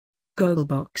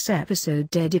Gogglebox episode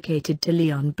dedicated to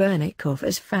Leon Bernicoff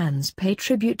as fans pay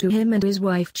tribute to him and his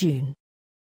wife June.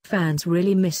 Fans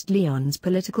really missed Leon's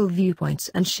political viewpoints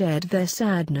and shared their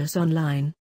sadness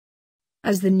online.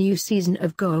 As the new season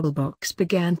of Gogglebox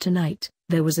began tonight,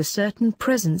 there was a certain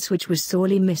presence which was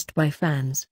sorely missed by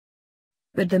fans.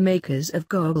 But the makers of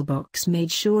Gogglebox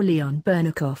made sure Leon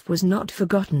Bernicoff was not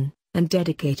forgotten, and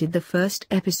dedicated the first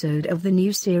episode of the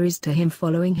new series to him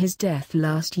following his death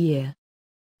last year.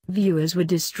 Viewers were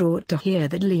distraught to hear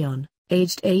that Leon,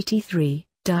 aged 83,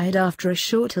 died after a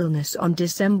short illness on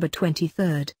December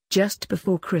 23, just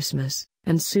before Christmas,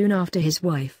 and soon after his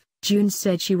wife, June,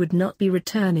 said she would not be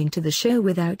returning to the show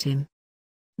without him.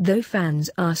 Though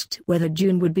fans asked whether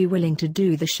June would be willing to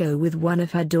do the show with one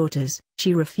of her daughters,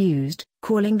 she refused,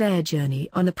 calling their journey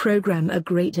on the program a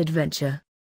great adventure.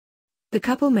 The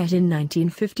couple met in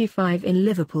 1955 in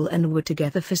Liverpool and were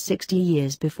together for 60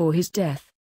 years before his death.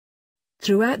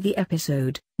 Throughout the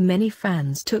episode, many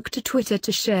fans took to Twitter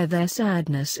to share their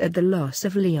sadness at the loss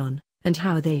of Leon, and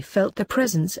how they felt the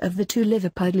presence of the two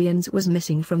Liverpudlians was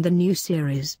missing from the new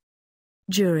series.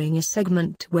 During a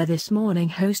segment where This Morning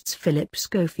hosts Philip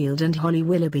Schofield and Holly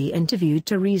Willoughby interviewed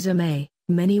Theresa May,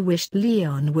 many wished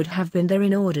Leon would have been there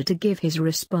in order to give his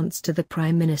response to the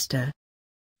Prime Minister.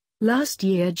 Last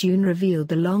year June revealed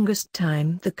the longest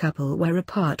time the couple were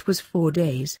apart was 4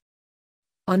 days.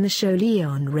 On the show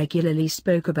Leon regularly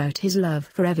spoke about his love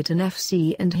for Everton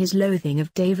FC and his loathing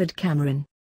of David Cameron.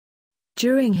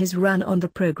 During his run on the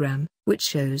programme, which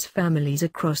shows families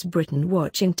across Britain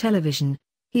watching television,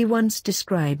 he once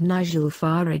described Nigel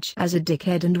Farage as a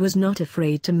dickhead and was not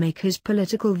afraid to make his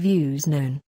political views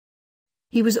known.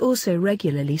 He was also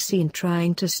regularly seen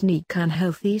trying to sneak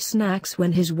unhealthy snacks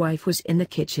when his wife was in the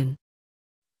kitchen.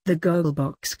 The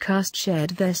Gogglebox cast shared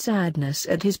their sadness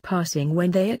at his passing when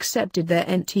they accepted their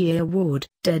NTA award,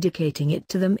 dedicating it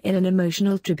to them in an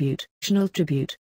emotional tribute.